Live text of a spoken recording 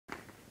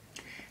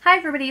Hi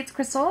everybody, it's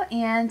Crystal,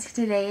 and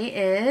today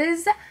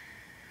is,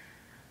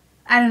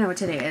 I don't know what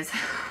today is.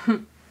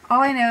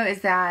 All I know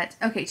is that,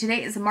 okay,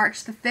 today is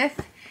March the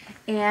 5th,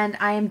 and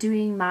I am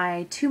doing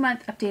my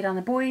 2-month update on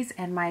the boys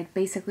and my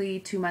basically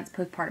 2 months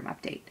postpartum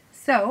update.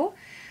 So,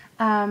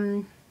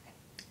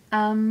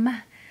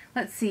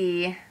 let's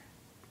see.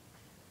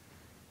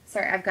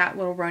 Sorry, I've got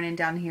little Ronin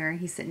down here.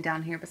 He's sitting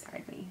down here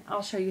beside me.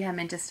 I'll show you him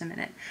in just a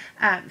minute.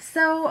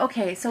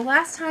 Okay, so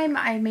last time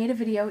I made a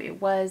video, it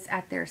was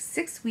at their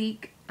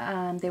 6-week,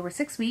 they were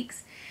 6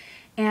 weeks,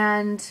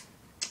 and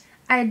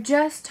I had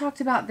just talked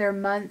about their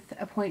month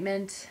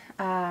appointment,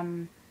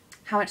 how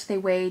much they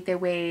weighed. They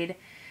weighed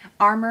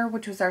Armor,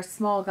 which was our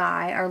small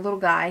guy, our little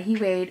guy. He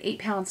weighed 8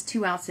 pounds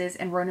 2 ounces,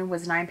 and Ronin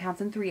was 9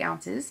 pounds and 3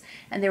 ounces,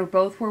 and they were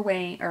both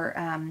weighing, or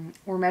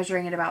were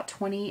measuring at about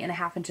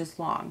 20.5 inches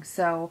long.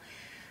 So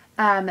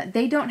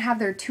they don't have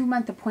their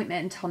 2-month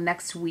appointment until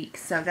next week,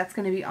 so that's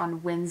going to be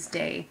on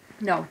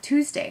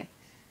Tuesday.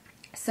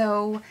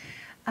 So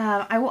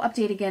I will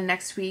update again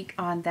next week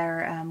on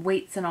their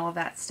weights and all of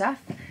that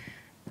stuff.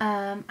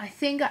 I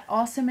think I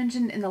also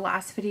mentioned in the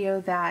last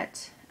video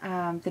that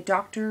the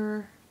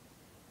doctor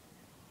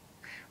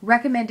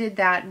recommended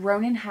that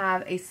Ronin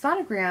have a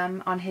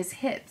sonogram on his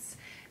hips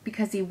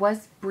because he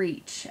was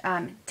breech.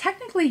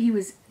 Technically, he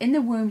was in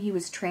the womb, he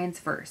was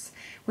transverse,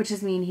 which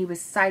does mean he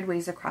was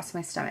sideways across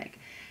my stomach.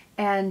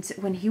 And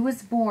when he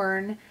was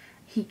born,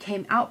 he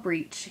came out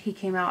breech. He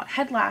came out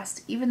head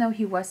last, even though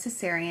he was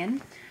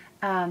cesarean.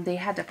 They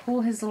had to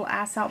pull his little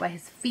ass out by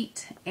his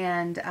feet.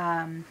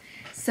 And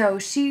so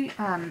she,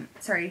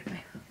 sorry,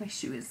 my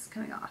shoe is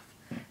coming off.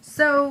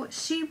 So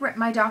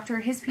my doctor,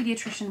 his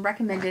pediatrician,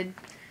 recommended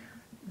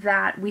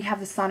that we have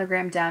the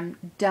sonogram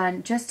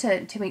done just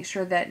to make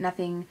sure that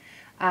nothing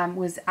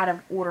was out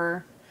of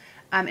order.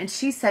 And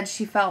she said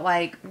she felt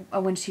like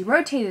when she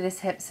rotated his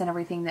hips and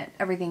everything, that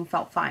everything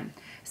felt fine.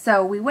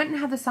 So we went and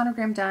had the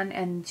sonogram done,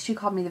 and she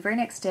called me the very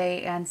next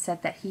day and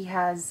said that he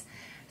has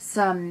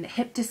some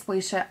hip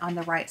dysplasia on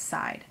the right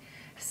side.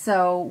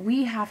 So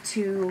we have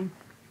to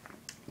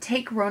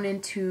take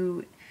Ronin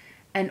to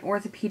an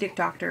orthopedic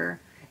doctor,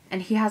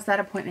 and he has that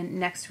appointment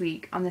next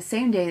week. On the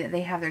same day that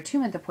they have their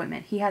 2-month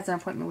appointment, he has an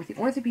appointment with the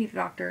orthopedic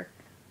doctor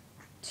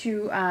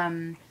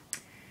to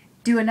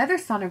do another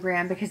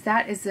sonogram, because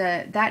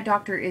that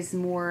doctor is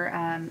more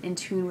in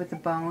tune with the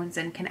bones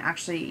and can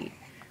actually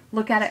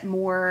look at it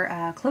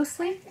more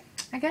closely,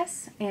 I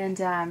guess.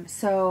 And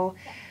so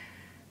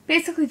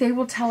basically they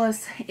will tell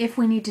us if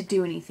we need to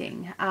do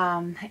anything.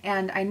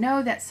 And I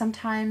know that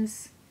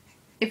sometimes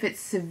if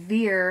it's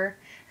severe,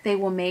 they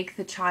will make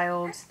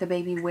the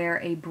baby, wear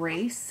a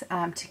brace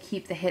to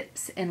keep the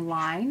hips in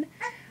line.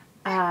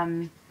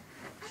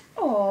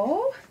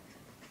 Oh,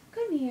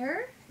 come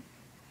here.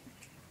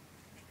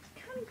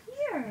 Come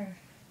here.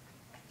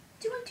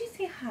 Do you want to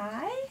say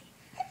hi?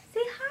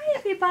 Say hi,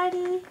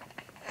 everybody.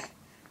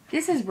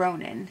 This is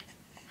Ronin.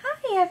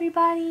 Hi,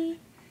 everybody.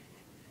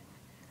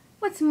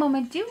 What's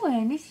Mama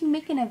doing? Is she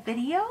making a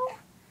video?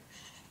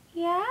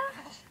 Yeah?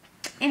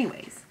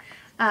 Anyways,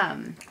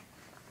 come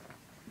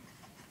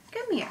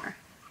here.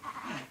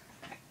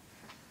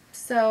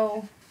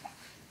 So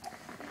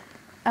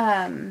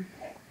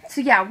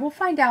yeah, we'll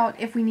find out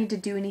if we need to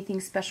do anything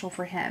special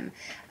for him.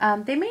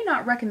 They may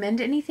not recommend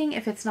anything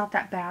if it's not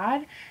that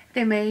bad.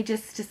 They may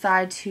just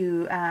decide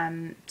to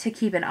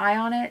keep an eye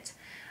on it.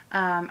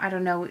 I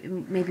don't know,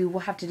 maybe we'll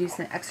have to do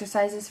some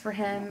exercises for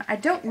him. I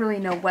don't really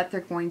know what they're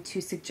going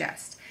to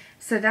suggest.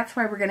 So that's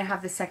why we're going to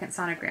have the second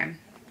sonogram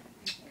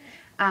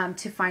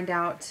to find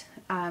out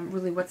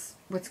really what's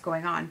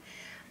going on.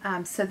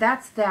 So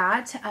that's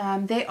that.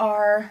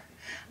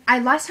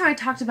 Last time I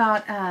talked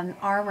about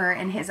Armor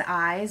and his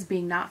eyes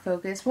being not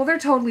focused. Well, they're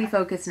totally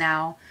focused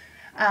now.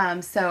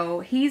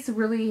 So his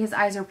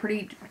eyes are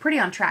pretty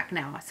on track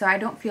now. So I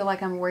don't feel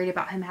like I'm worried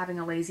about him having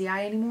a lazy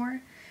eye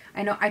anymore.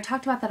 I know I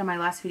talked about that in my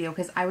last video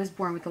because I was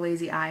born with a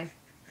lazy eye.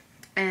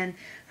 And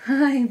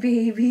hi,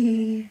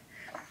 baby.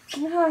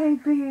 Hi,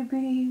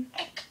 baby.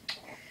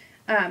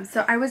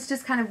 So I was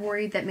just kind of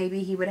worried that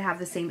maybe he would have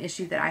the same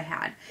issue that I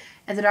had.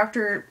 And the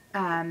doctor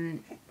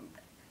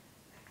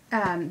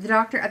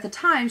at the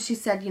time, she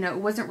said, you know, it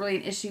wasn't really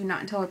an issue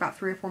not until about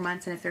 3 or 4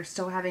 months, and if they're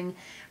still having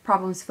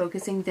problems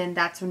focusing, then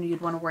that's when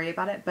you'd want to worry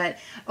about it. But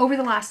over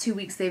the last 2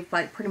 weeks, they've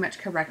like pretty much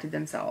corrected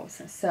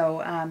themselves.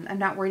 So I'm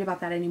not worried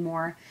about that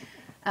anymore.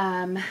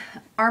 Armor,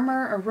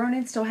 or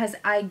Ronin, still has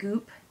eye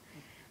goop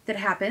that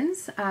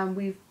happens.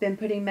 We've been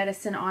putting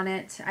medicine on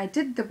it. I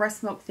did the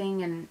breast milk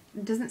thing, and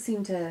it doesn't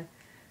seem to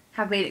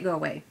have made it go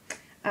away.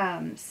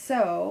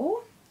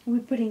 So we're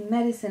putting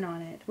medicine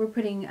on it. We're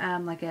putting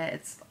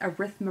it's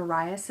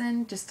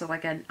erythromycin, just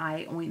like an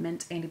eye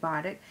ointment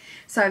antibiotic.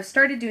 So I've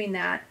started doing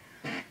that.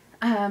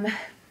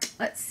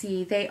 Let's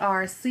see. They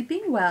are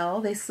sleeping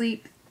well. They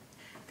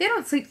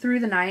don't sleep through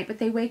the night, but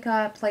they wake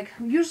up, like,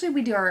 usually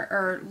we do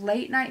our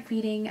late night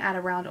feeding at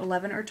around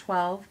 11 or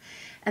 12,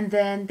 and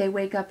then they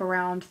wake up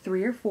around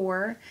 3 or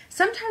 4.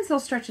 Sometimes they'll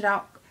stretch it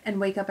out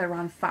and wake up at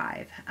around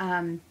 5.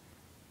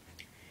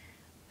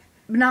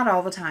 not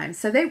all the time.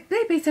 So they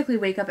basically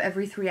wake up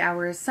every 3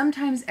 hours,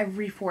 sometimes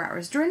every 4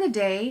 hours. During the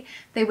day,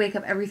 they wake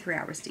up every 3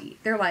 hours to eat.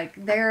 They're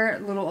like, they're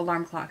little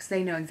alarm clocks.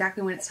 They know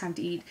exactly when it's time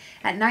to eat.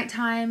 At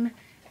nighttime,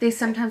 they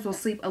sometimes will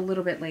sleep a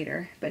little bit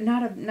later, but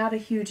not a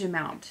huge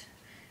amount.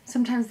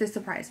 Sometimes they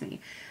surprise me.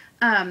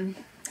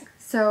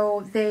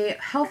 So they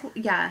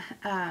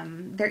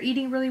they're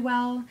eating really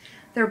well.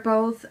 They're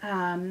both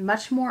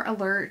much more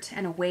alert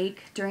and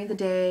awake during the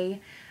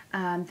day.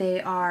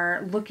 They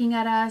are looking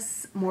at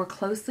us more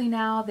closely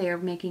now. They are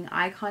making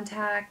eye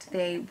contact.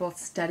 They will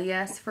study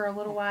us for a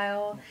little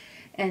while,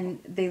 and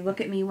they look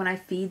at me when I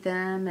feed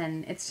them,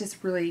 and it's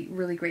just really,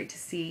 really great to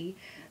see.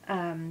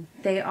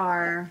 They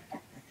are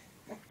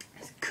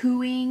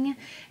cooing,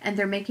 and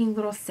they're making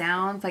little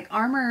sounds. Like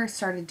Armor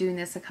started doing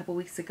this a couple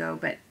weeks ago,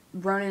 but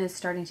Ronin is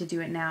starting to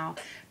do it now.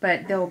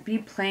 But they'll be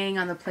playing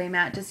on the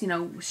playmat, just, you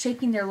know,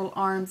 shaking their little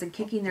arms and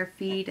kicking their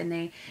feet,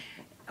 and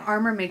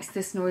Armor makes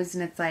this noise,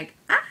 and it's like,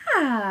 ah!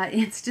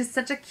 It's just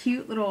such a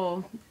cute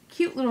little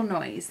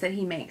noise that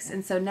he makes.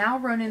 And so now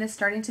Ronin is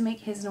starting to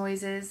make his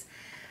noises.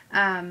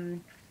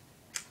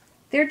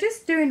 They're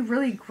just doing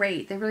really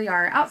great. They really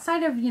are.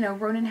 Outside of, you know,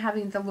 Ronin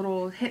having the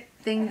little hip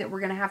thing that we're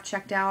going to have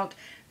checked out,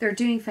 they're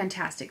doing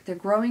fantastic. They're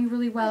growing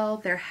really well.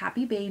 They're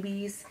happy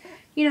babies.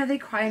 You know, they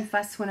cry and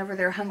fuss whenever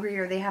they're hungry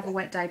or they have a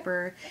wet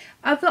diaper.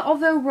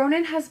 Although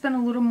Ronin has been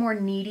a little more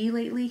needy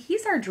lately,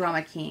 he's our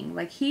drama king.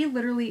 Like, he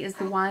literally is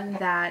the one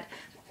that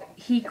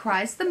he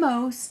cries the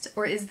most,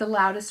 or is the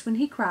loudest when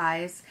he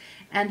cries,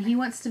 and he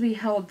wants to be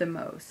held the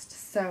most.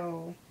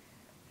 So,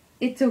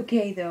 it's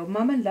okay though.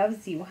 Mama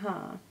loves you,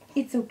 huh?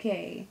 It's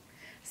okay.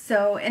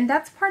 So, and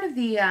that's part of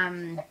the,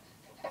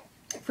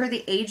 for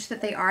the age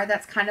that they are,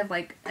 that's kind of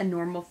like a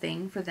normal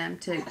thing for them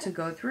to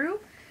go through.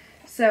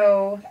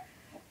 So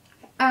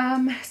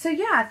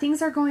yeah,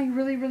 things are going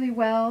really, really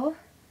well.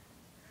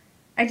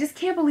 I just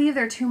can't believe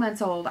they're 2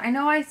 months old. I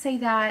know I say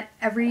that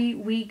every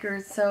week or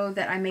so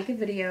that I make a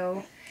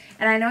video,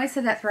 and I know I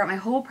said that throughout my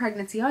whole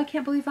pregnancy. Oh, I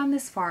can't believe I'm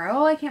this far.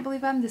 Oh, I can't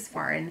believe I'm this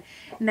far. And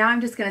now I'm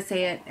just going to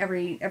say it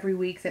every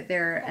week that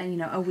they're, you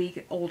know, a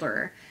week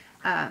older.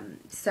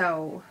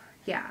 So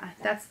yeah,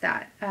 that's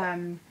that.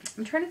 I'm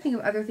trying to think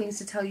of other things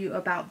to tell you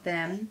about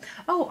them.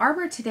 Oh,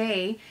 Armor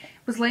today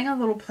was laying on a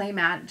little play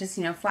mat, just,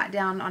 you know, flat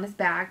down on his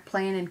back,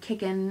 playing and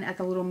kicking at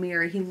the little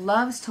mirror. He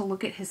loves to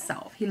look at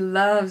himself. He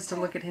loves to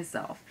look at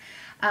himself.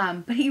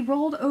 But he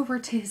rolled over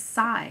to his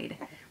side,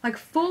 like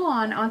full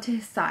on onto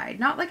his side,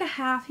 not like a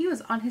half. He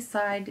was on his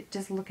side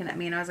just looking at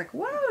me, and I was like,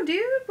 whoa,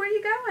 dude, where are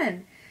you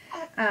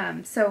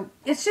going? So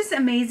it's just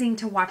amazing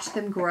to watch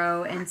them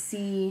grow and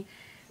see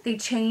they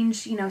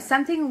change. You know,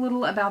 something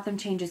little about them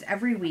changes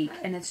every week,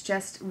 and it's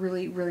just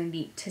really, really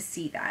neat to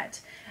see that.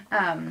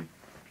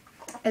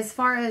 As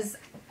far as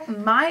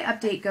my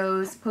update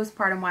goes,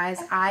 postpartum wise,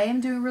 I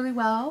am doing really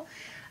well.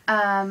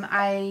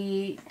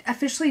 I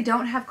officially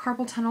don't have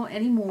carpal tunnel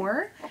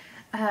anymore.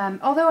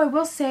 Although I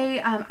will say,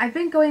 I've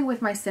been going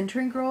with my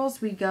centering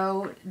girls. We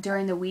go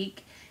during the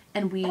week,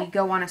 and we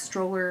go on a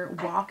stroller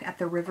walk at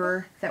the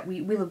river that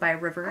we live by a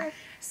river.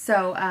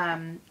 So,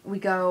 we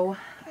go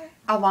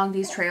along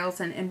these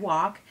trails and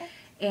walk,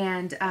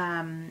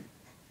 and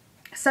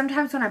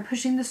sometimes when I'm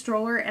pushing the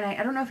stroller, and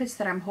I don't know if it's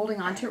that I'm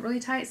holding onto it really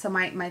tight, so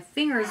my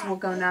fingers will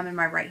go numb in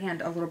my right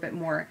hand a little bit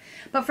more,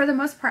 but for the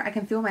most part I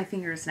can feel my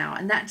fingers now,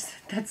 and that's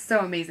so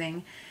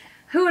amazing.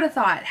 Who would have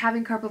thought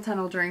having carpal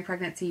tunnel during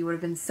pregnancy would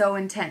have been so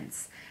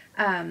intense?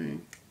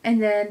 And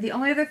then the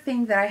only other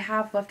thing that I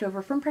have left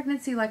over from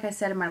pregnancy, like I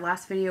said in my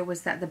last video,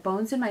 was that the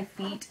bones in my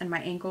feet and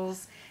my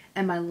ankles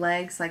and my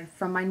legs, like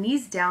from my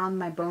knees down,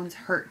 my bones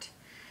hurt.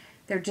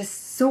 They're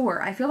just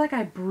sore. I feel like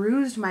I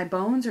bruised my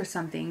bones or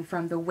something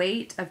from the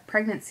weight of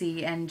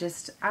pregnancy, and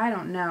just, I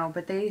don't know,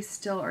 but they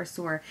still are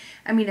sore.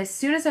 I mean, as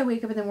soon as I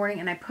wake up in the morning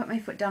and I put my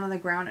foot down on the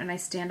ground and I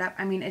stand up,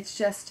 I mean, it's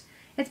just,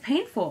 it's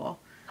painful.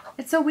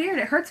 It's so weird.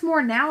 It hurts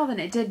more now than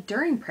it did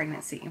during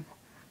pregnancy.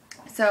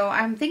 So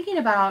I'm thinking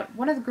about,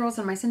 one of the girls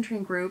in my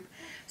centering group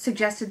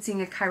suggested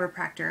seeing a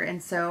chiropractor,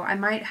 and so I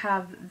might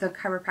have the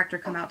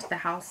chiropractor come out to the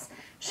house.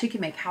 She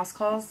can make house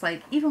calls,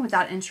 like even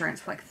without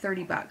insurance, for like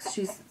 $30.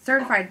 She's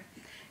certified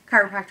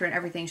chiropractor and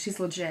everything.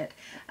 She's legit.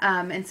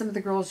 And some of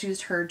the girls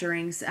used her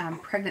during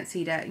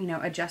pregnancy to, you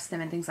know, adjust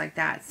them and things like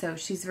that. So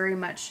she's very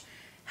much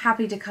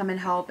happy to come and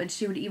help, and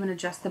she would even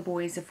adjust the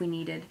boys if we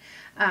needed.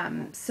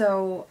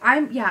 So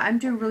I'm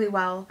doing really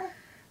well.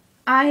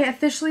 I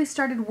officially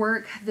started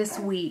work this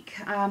week.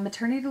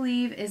 Maternity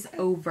leave is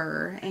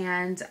over,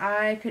 and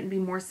I couldn't be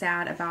more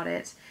sad about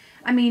it.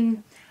 I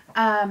mean,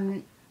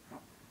 I'm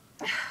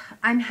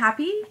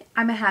happy.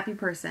 I'm a happy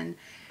person,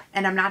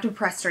 and I'm not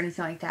depressed or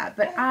anything like that,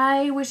 but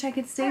I wish I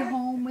could stay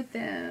home with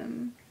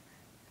them.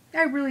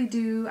 I really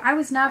do. I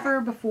was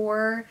never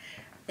before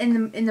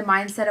in the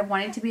mindset of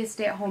wanting to be a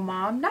stay-at-home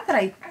mom. Not that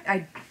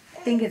I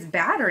think it's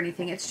bad or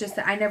anything. It's just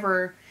that I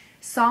never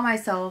saw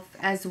myself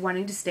as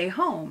wanting to stay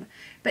home.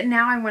 But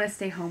now I want to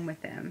stay home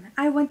with them.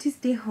 I want to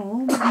stay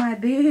home with my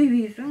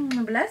babies.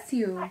 Bless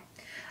you.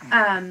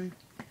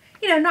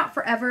 you know, not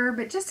forever,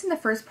 but just in the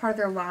first part of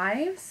their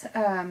lives.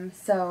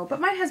 But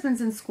my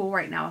husband's in school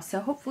right now, so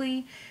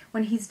hopefully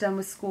when he's done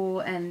with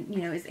school and,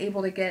 you know, is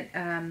able to get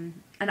an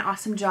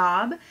awesome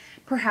job,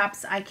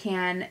 perhaps I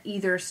can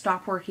either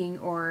stop working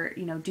or,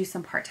 you know, do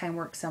some part-time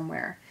work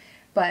somewhere.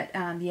 But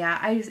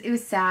yeah, it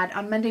was sad.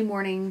 On Monday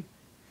morning,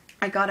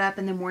 I got up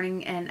in the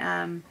morning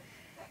and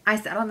I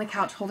sat on the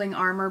couch holding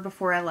Armor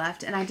before I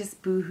left, and I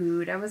just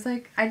boo-hooed. I was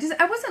like, I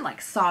wasn't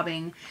like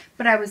sobbing,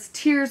 but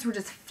tears were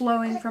just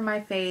flowing from my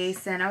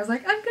face, and I was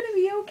like, I'm gonna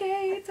be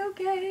okay, it's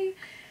okay.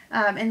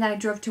 And then I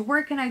drove to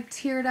work and I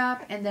teared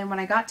up, and then when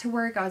I got to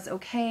work, I was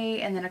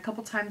okay, and then a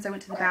couple times I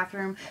went to the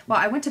bathroom. Well,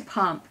 I went to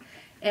pump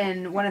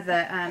in one of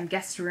the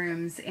guest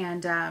rooms,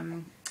 and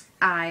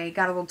I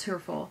got a little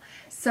tearful.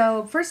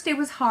 So first day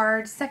was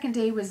hard, second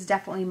day was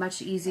definitely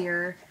much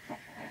easier.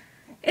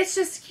 It's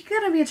just, you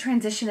gotta be a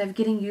transition of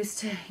getting used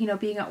to, you know,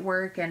 being at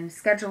work and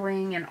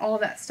scheduling and all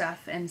of that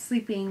stuff and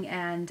sleeping,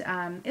 and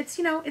it's,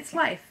 you know, it's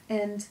life,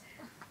 and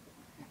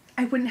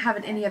I wouldn't have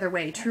it any other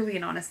way, truly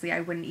and honestly.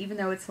 I wouldn't, even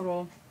though it's a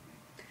little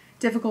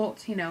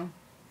difficult, you know,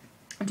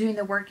 doing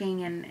the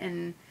working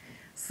and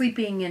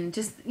sleeping and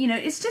just, you know,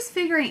 it's just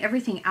figuring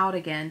everything out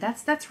again.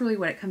 That's really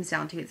what it comes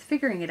down to. It's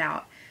figuring it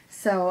out.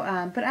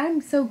 So, but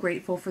I'm so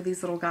grateful for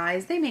these little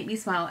guys. They make me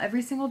smile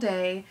every single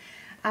day.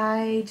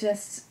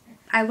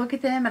 I look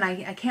at them and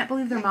I can't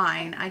believe they're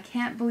mine. I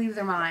can't believe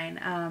they're mine.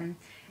 And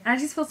I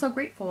just feel so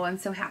grateful and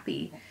so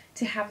happy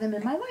to have them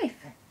in my life.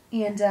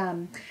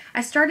 And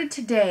I started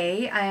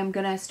today. I am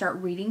going to start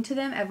reading to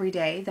them every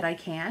day that I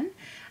can.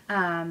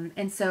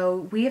 And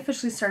so we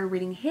officially started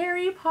reading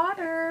Harry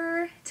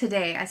Potter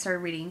today. I started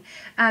reading.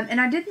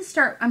 And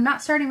I'm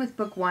not starting with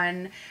book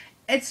 1.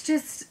 It's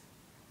just,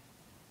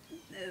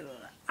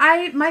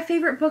 my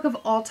favorite book of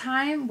all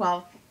time,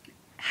 well,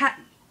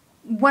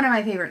 one of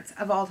my favorites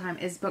of all time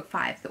is book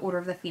 5, The Order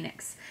of the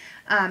Phoenix.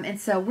 And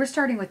so we're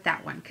starting with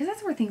that one because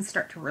that's where things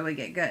start to really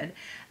get good.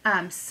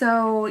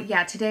 So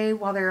yeah, today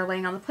while they were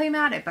laying on the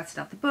playmat, I busted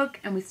out the book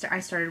and I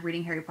started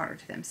reading Harry Potter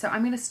to them. So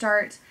I'm going to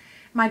start,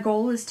 my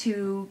goal is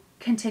to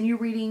continue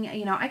reading,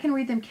 you know, I can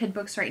read them kid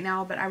books right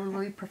now, but I would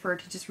really prefer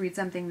to just read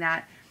something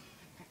that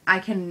I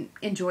can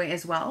enjoy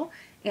as well.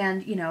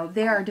 And, you know,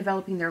 they are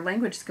developing their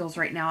language skills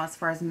right now as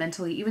far as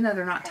mentally, even though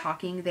they're not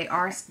talking, they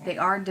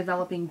are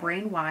developing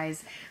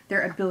brain-wise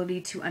their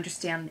ability to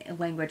understand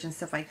language and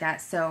stuff like that.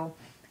 So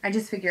I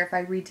just figure if I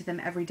read to them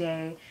every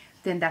day,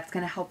 then that's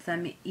going to help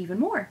them even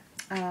more.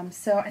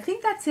 So I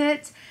think that's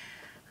it.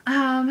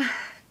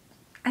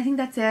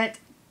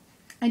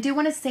 I do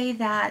want to say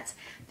that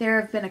there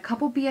have been a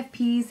couple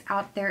BFPs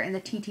out there in the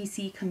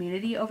TTC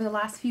community over the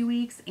last few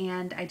weeks,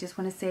 and I just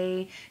want to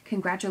say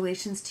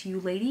congratulations to you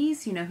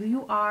ladies. You know who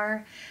you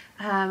are.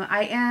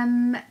 I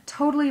am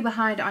totally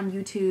behind on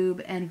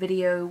YouTube and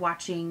video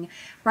watching.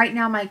 Right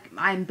now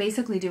I'm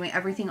basically doing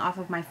everything off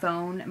of my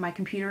phone. My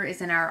computer is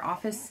in our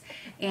office,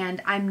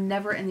 and I'm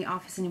never in the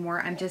office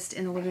anymore. I'm just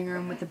in the living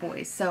room with the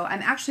boys. So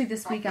I'm actually,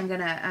 this week I'm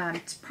gonna,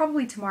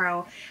 probably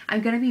tomorrow, I'm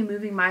gonna be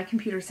moving my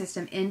computer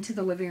system into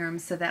the living room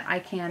so that I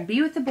can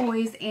be with the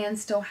boys and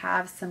still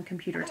have some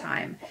computer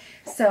time.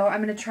 So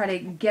I'm gonna try to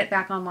get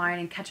back online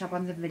and catch up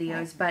on some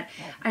videos. But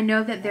I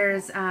know that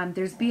there's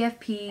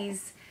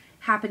BFPs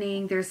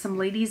happening. There's some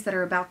ladies that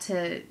are about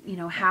to, you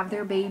know, have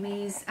their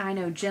babies. I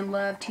know Jen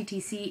Love,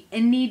 TTC,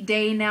 any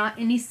day now,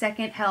 any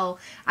second. Hell,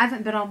 I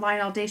haven't been online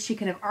all day. She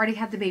could have already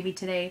had the baby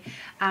today.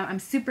 I'm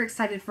super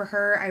excited for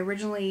her. I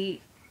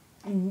originally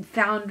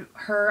found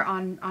her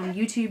on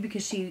YouTube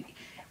because she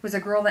was a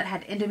girl that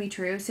had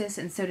endometriosis,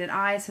 and so did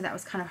I. So that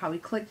was kind of how we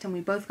clicked, and we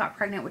both got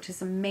pregnant, which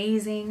is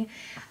amazing.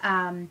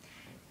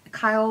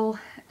 Kyle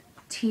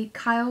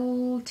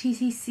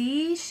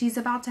TCC, she's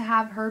about to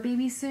have her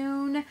baby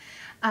soon.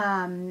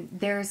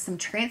 There's some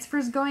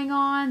transfers going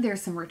on.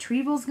 There's some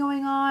retrievals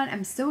going on.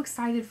 I'm so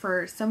excited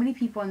for so many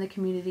people in the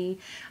community.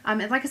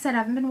 And like I said, I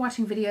haven't been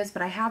watching videos,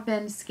 but I have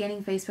been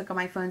scanning Facebook on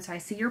my phone, so I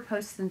see your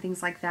posts and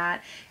things like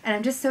that. And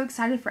I'm just so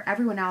excited for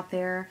everyone out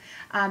there.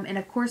 And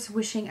of course,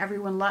 wishing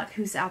everyone luck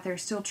who's out there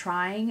still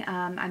trying.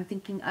 I'm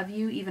thinking of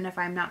you, even if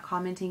I'm not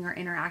commenting or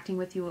interacting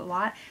with you a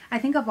lot. I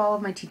think of all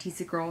of my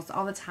TTC girls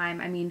all the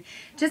time. I mean,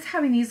 just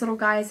having these little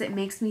guys, it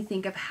makes me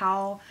think of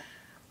how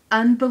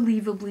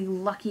unbelievably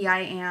lucky I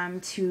am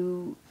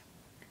to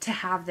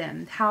have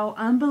them. How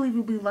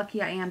unbelievably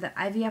lucky I am that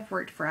IVF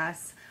worked for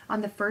us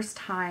on the first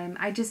time.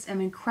 I just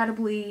am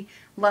incredibly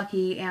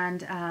lucky,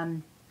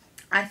 and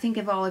I think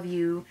of all of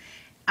you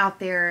out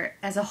there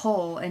as a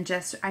whole, and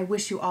just I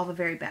wish you all the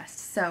very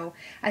best. So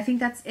I think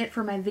that's it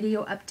for my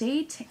video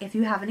update. If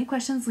you have any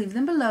questions, leave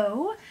them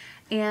below,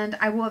 and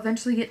I will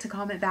eventually get to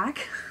comment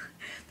back.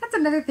 That's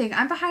another thing.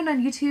 I'm behind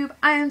on YouTube.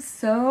 I am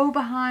so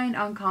behind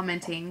on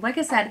commenting. Like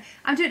I said,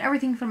 I'm doing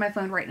everything from my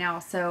phone right now,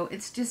 so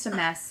it's just a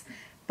mess.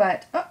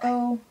 But,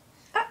 uh-oh.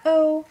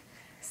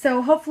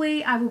 So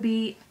hopefully I will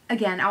be,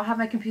 again, I'll have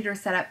my computer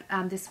set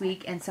up this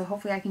week, and so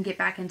hopefully I can get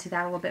back into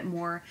that a little bit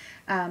more.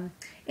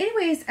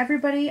 Anyways,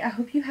 everybody, I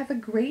hope you have a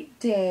great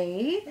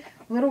day.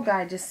 Little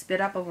guy just spit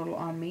up a little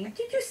on me.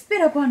 Did you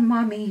spit up on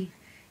Mommy?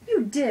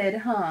 You did,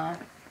 huh?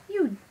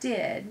 You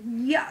did.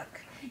 Yuck.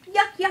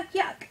 Yuck, yuck,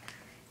 yuck.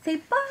 Say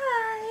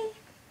bye.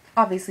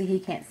 Obviously, he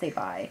can't say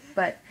bye,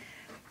 but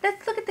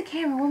let's look at the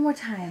camera one more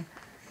time.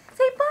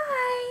 Say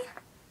bye.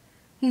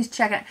 He's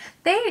checking.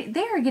 They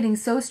are getting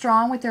so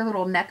strong with their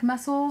little neck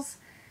muscles.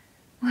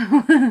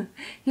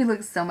 He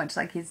looks so much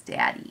like his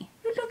daddy.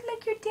 You look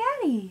like your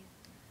daddy.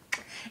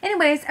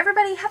 Anyways,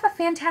 everybody have a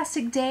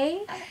fantastic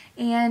day,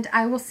 and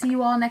I will see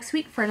you all next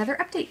week for another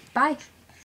update. Bye.